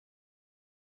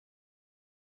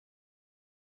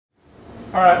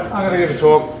All right, I'm going to give a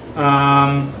talk.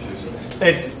 I've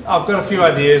got a few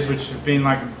ideas which have been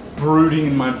like brooding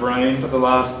in my brain for the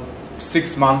last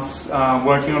 6 months,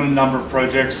 working on a number of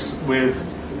projects with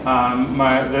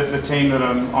the team that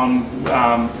I'm on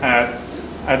at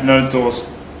NodeSource.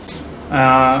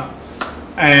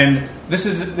 And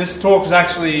this talk is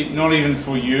actually not even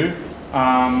for you.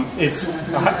 It's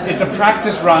a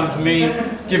practice run for me,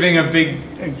 giving a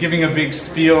big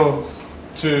spiel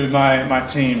to my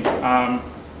team.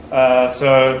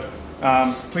 So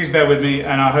please bear with me,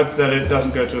 and I hope that it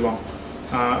doesn't go too long.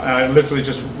 I literally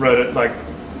just wrote it like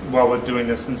while we're doing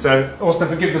this, and so also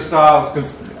forgive the styles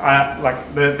because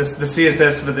the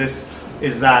CSS for this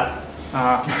is that.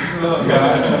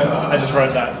 I just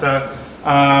wrote that. So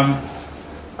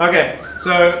okay,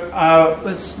 so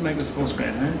let's make this full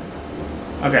screen.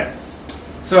 Okay,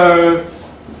 so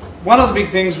one of the big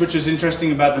things which is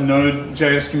interesting about the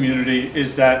Node.js community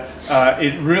is that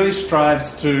it really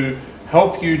strives to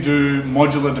help you do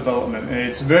modular development.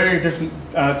 It's very different.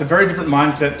 It's a very different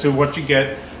mindset to what you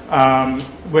get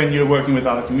when you're working with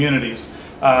other communities.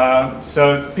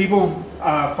 So people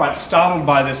are quite startled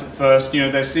by this at first. You know,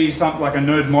 they see something like a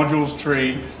Node modules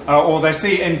tree, or they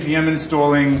see npm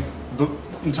installing the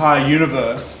entire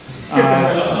universe.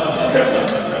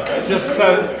 Just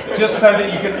so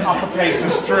that you can uppercase a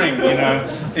string, you know,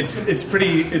 it's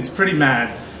pretty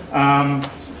mad.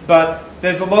 But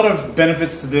there's a lot of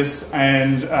benefits to this,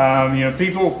 and you know,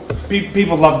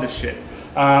 people love this shit.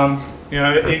 You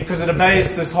know, because it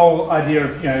obeys this whole idea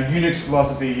of, you know, Unix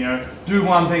philosophy. You know, do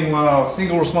one thing well,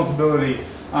 single responsibility,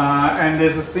 and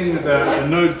there's this thing that the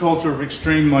Node culture of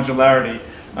extreme modularity.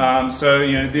 So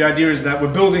you know, the idea is that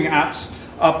we're building apps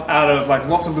up out of like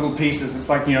lots of little pieces. It's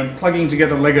like, you know, plugging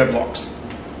together Lego blocks.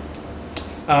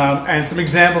 And some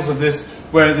examples of this,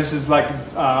 where this is like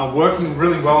working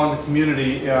really well in the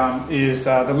community, is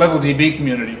the LevelDB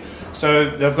community. So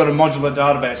they've got a modular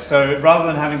database. So rather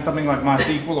than having something like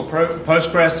MySQL or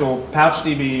Postgres or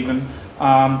PouchDB even,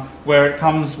 where it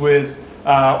comes with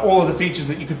all of the features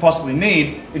that you could possibly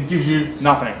need, it gives you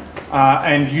nothing.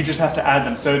 And you just have to add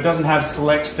them. So it doesn't have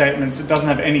select statements. It doesn't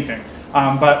have anything.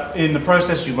 But in the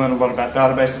process, you learn a lot about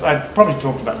databases. I've probably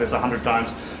talked about this 100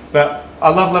 times. But I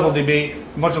love LevelDB.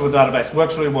 Modular database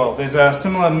works really well. There's a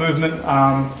similar movement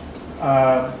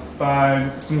by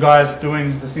some guys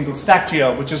doing this thing called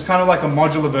StackGL, which is kind of like a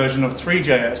modular version of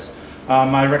 3JS.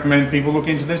 I recommend people look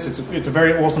into this. It's a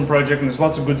very awesome project, and there's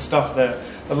lots of good stuff there.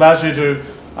 It allows you to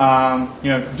you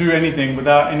know, do anything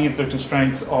without any of the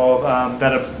constraints of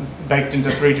that are baked into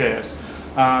 3JS.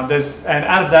 And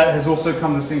out of that has also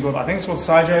come this thing called, I think it's called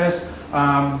SciJS,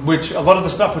 which a lot of the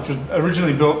stuff which was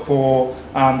originally built for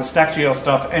the StackGL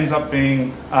stuff ends up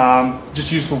being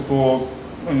just useful for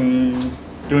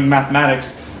doing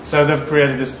mathematics. So they've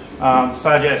created this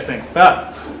SciJS thing.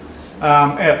 But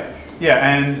yeah,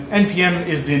 and npm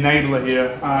is the enabler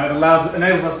here. It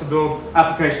enables us to build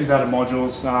applications out of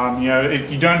modules. You know,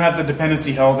 you don't have the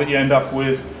dependency hell that you end up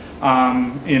with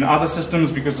in other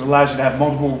systems, because it allows you to have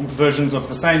multiple versions of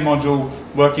the same module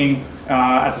working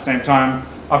at the same time.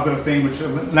 I've got a thing which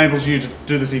enables you to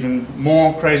do this even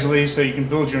more crazily, so you can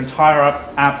build your entire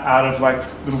app out of like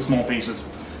little small pieces.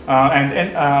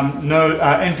 npm,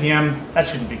 that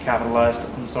shouldn't be capitalized,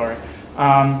 I'm sorry.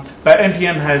 But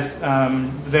npm has,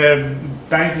 they're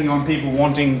banking on people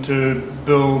wanting to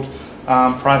build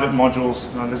private modules.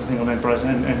 There's a thing called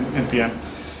npm.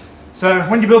 So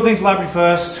when you build things library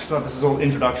first, this is all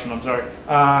introduction, I'm sorry.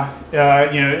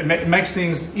 You know, it makes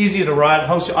things easier to write,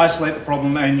 helps you isolate the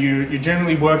problem, and you're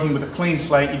generally working with a clean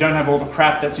slate. You don't have all the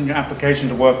crap that's in your application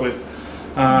to work with.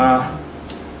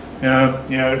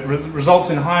 Results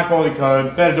in higher quality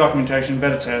code, better documentation,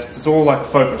 better tests. It's all like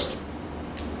focused.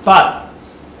 But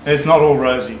it's not all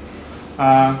rosy.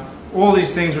 All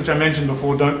these things which I mentioned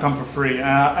before don't come for free.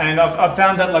 And I've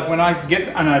found that like when I get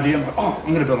an idea, I'm like, oh,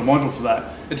 I'm going to build a module for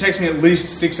that. It takes me at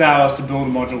least 6 hours to build a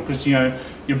module, because you know,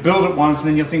 you build it once and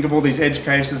then you think of all these edge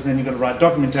cases, and then you've got to write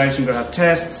documentation, you've got to have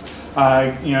tests.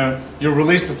 You know, you'll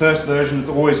release the first version, it's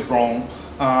always wrong.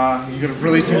 You've got to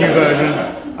release a new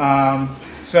version.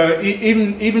 So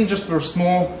even just for a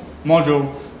small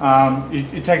module,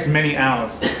 it takes many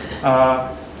hours.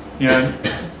 You know,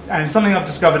 and something I've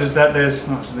discovered is that there's,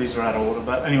 actually these are out of order,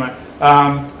 but anyway,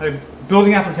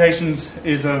 building applications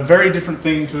is a very different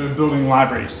thing to building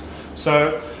libraries.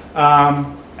 So,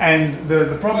 and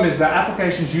the problem is that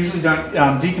applications usually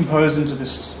don't decompose into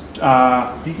this,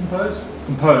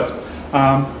 compose?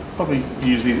 Probably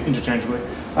use these interchangeably.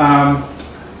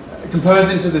 compose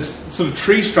into this sort of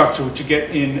tree structure which you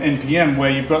get in NPM, where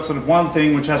you've got sort of one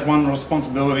thing which has one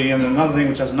responsibility and another thing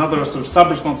which has another sort of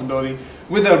sub-responsibility.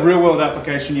 With a real-world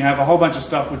application, you have a whole bunch of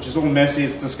stuff which is all messy,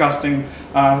 it's disgusting.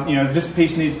 This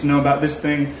piece needs to know about this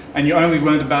thing, and you only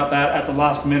learned about that at the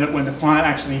last minute when the client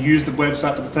actually used the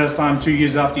website for the first time 2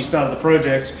 years after you started the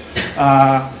project.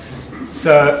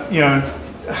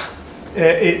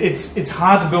 It's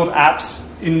hard to build apps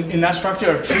in that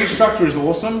structure. A tree structure is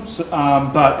awesome,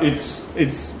 but it's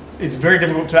very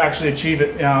difficult to actually achieve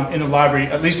it in a library,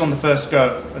 at least on the first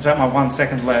go. It's at my 1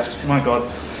 second left. Oh my god.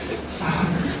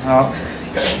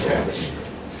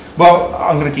 Well,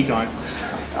 I'm going to keep going.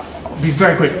 I'll be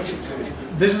very quick.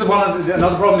 This is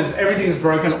another problem is everything is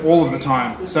broken all of the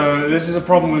time. So this is a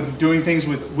problem with doing things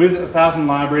with 1,000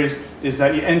 libraries, is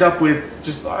that you end up with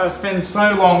just, I spend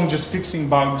so long just fixing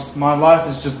bugs. My life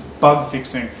is just bug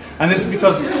fixing. And this is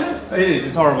because,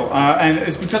 it's horrible. And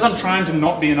it's because I'm trying to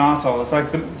not be an arsehole. It's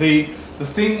like the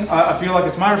thing, I feel like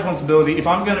it's my responsibility, if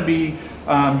I'm going to be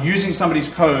using somebody's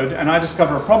code and I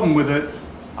discover a problem with it,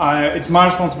 it's my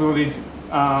responsibility.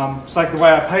 It's like the way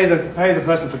I pay the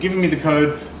person for giving me the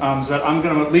code, is that I'm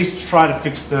going to at least try to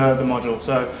fix the module.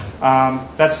 So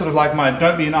that's sort of like my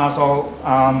don't be an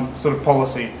arsehole sort of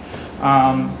policy.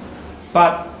 And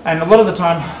a lot of the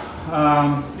time,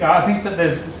 I think that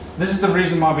this is the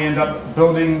reason why we end up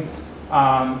building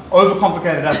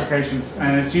overcomplicated applications.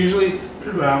 And it's usually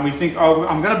we think, oh,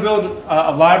 I'm going to build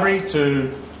a library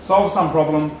to solve some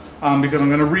problem because I'm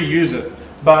going to reuse it.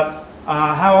 But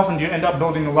how often do you end up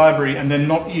building a library and then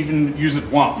not even use it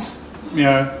once?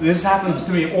 This happens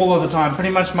to me all of the time.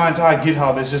 Pretty much my entire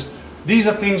GitHub is just, these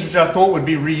are things which I thought would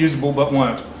be reusable but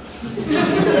weren't.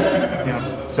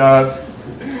 So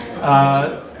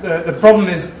the problem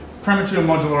is premature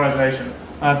modularization.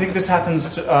 I think this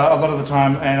happens a lot of the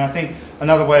time, and I think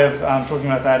another way of talking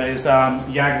about that is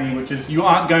YAGNI, which is you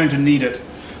aren't going to need it.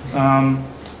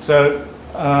 So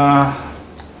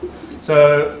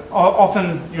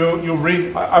often you'll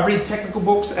read. I read technical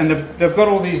books, and they've got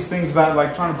all these things about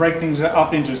like trying to break things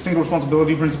up into single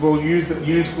responsibility principle, use the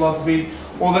Unix philosophy,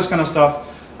 all this kind of stuff.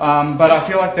 But I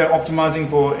feel like they're optimizing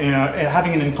for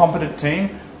having an incompetent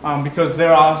team because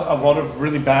there are a lot of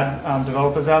really bad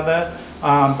developers out there.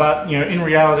 But in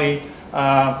reality,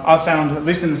 I've found, at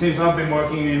least in the teams I've been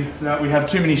working in, that we have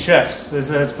too many chefs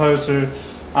as opposed to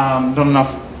not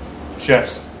enough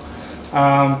chefs.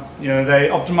 They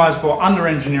optimize for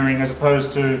under-engineering as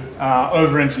opposed to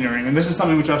over-engineering, and this is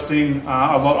something which I've seen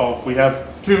a lot of. We have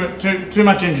too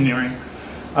much engineering.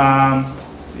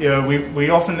 We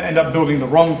often end up building the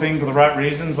wrong thing for the right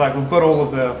reasons. Like we've got all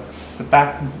of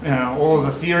all of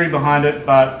the theory behind it,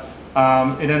 but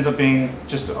it ends up being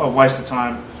just a waste of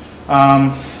time.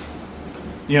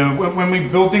 When we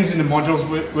build things into modules,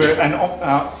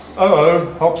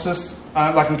 OO helps us,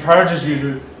 encourages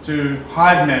you to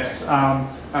hide mess,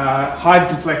 hide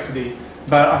complexity.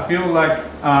 But I feel like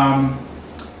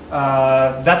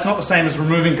that's not the same as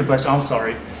removing complexity. I'm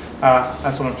sorry.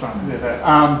 That's what I'm trying to do there.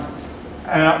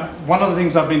 And one of the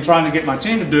things I've been trying to get my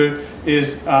team to do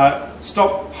is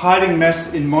stop hiding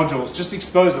mess in modules. Just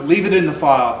expose it. Leave it in the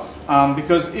file.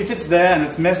 Because if it's there and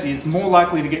it's messy, it's more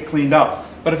likely to get cleaned up.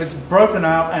 But if it's broken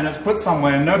out and it's put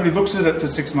somewhere and nobody looks at it for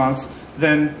 6 months,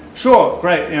 then sure,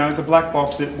 great, it's a black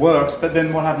box, it works, but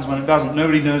then what happens when it doesn't?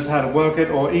 Nobody knows how to work it,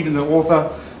 or even the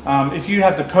author. If you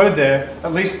have the code there,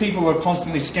 at least people are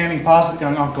constantly scanning past it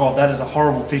going, oh god, that is a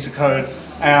horrible piece of code.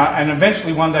 And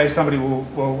eventually one day somebody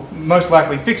will most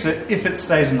likely fix it if it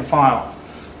stays in the file.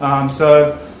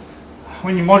 So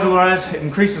when you modularize, it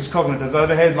increases cognitive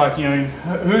overhead.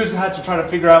 Who's had to try to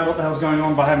figure out what the hell's going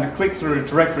on by having to click through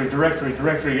directory,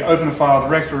 open a file,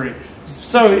 directory. It's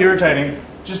so irritating.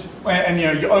 And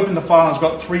you open the file and it's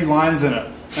got 3 lines in it,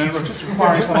 and it's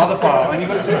requiring some other file, and you've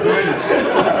got to keep doing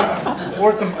this.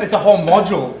 Or it's a whole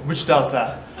module which does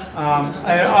that. And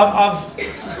I've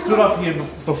stood up here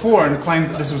before and claimed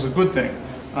that this was a good thing.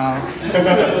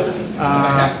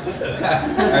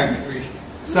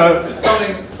 So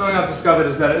something I've discovered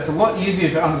is that it's a lot easier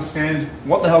to understand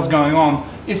what the hell's going on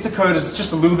if the code is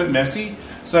just a little bit messy.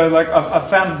 So I've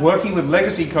found working with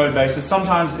legacy code bases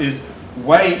sometimes is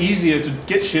way easier to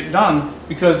get shit done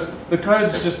because the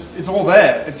code's it's all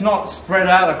there. It's not spread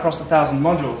out across 1,000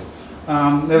 modules.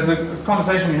 There's a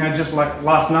conversation we had just like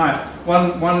last night.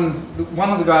 One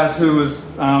of the guys who was,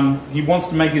 he wants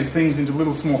to make his things into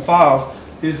little small files.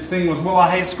 His thing was, well, I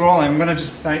hate scrolling. I'm going to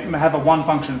just have a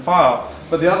one-function file.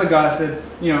 But the other guy said,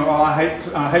 I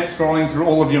hate scrolling through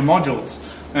all of your modules.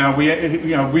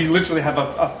 we literally have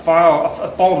a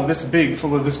folder this big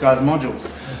full of this guy's modules.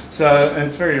 So and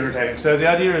it's very irritating. So the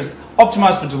idea is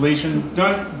optimize for deletion.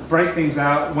 Don't break things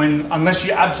out unless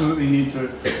you absolutely need to.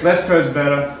 Less code's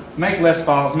better. Make less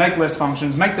files. Make less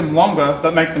functions. Make them longer,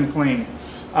 but make them clean,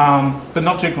 but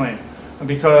not too clean,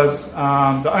 because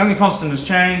the only constant is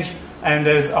change, and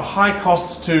there's a high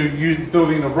cost to you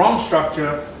building the wrong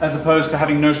structure as opposed to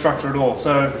having no structure at all.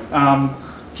 So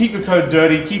keep your code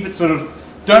dirty. Keep it sort of.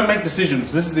 Don't make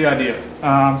decisions. This is the idea.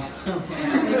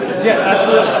 Yeah,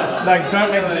 absolutely. Like, don't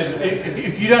make decisions.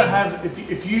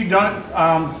 If you don't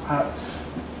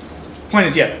point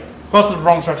it yet, cost of the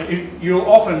wrong structure.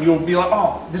 You'll be like,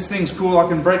 oh, this thing's cool. I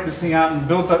can break this thing out and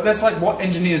build it. That's like what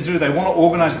engineers do. They want to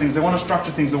organize things. They want to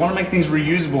structure things. They want to make things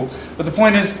reusable. But the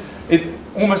point is,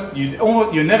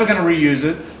 you're never going to reuse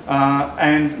it.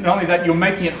 And not only that, you're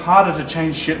making it harder to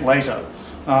change shit later.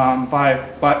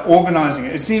 By organizing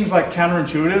it. It seems like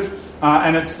counterintuitive,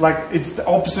 and it's the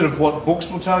opposite of what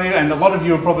books will tell you. And a lot of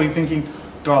you are probably thinking,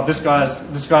 God, this guy's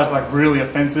like really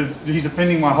offensive. He's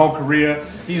offending my whole career.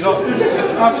 This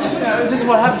is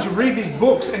what happens. You read these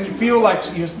books and you feel like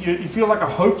you feel like a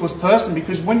hopeless person,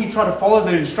 because when you try to follow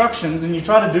the instructions and you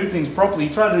try to do things properly,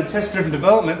 you try to do test-driven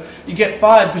development, you get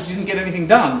fired because you didn't get anything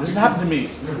done. This has happened to me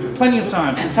plenty of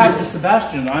times. It's happened to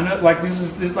Sebastian. I know, like this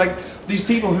is like these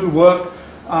people who work.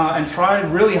 And try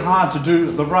really hard to do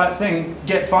the right thing,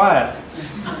 get fired.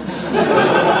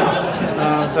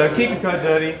 So keep your code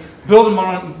dirty. Build a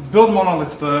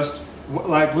monolith first.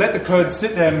 Like, let the code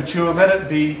sit there, mature. Let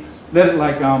it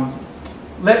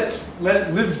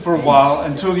live for a while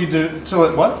until you do. Till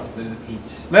it what?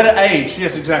 Let it age.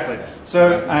 Yes, exactly.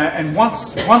 So and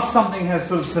once something has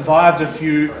sort of survived a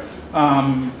few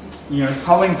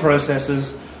culling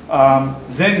processes.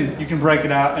 Then you can break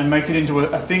it out and make it into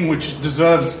a thing which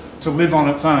deserves to live on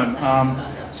its own.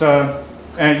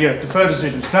 Defer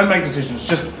decisions. Don't make decisions.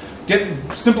 Just get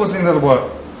simplest thing that'll work.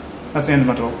 That's the end of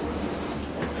my talk.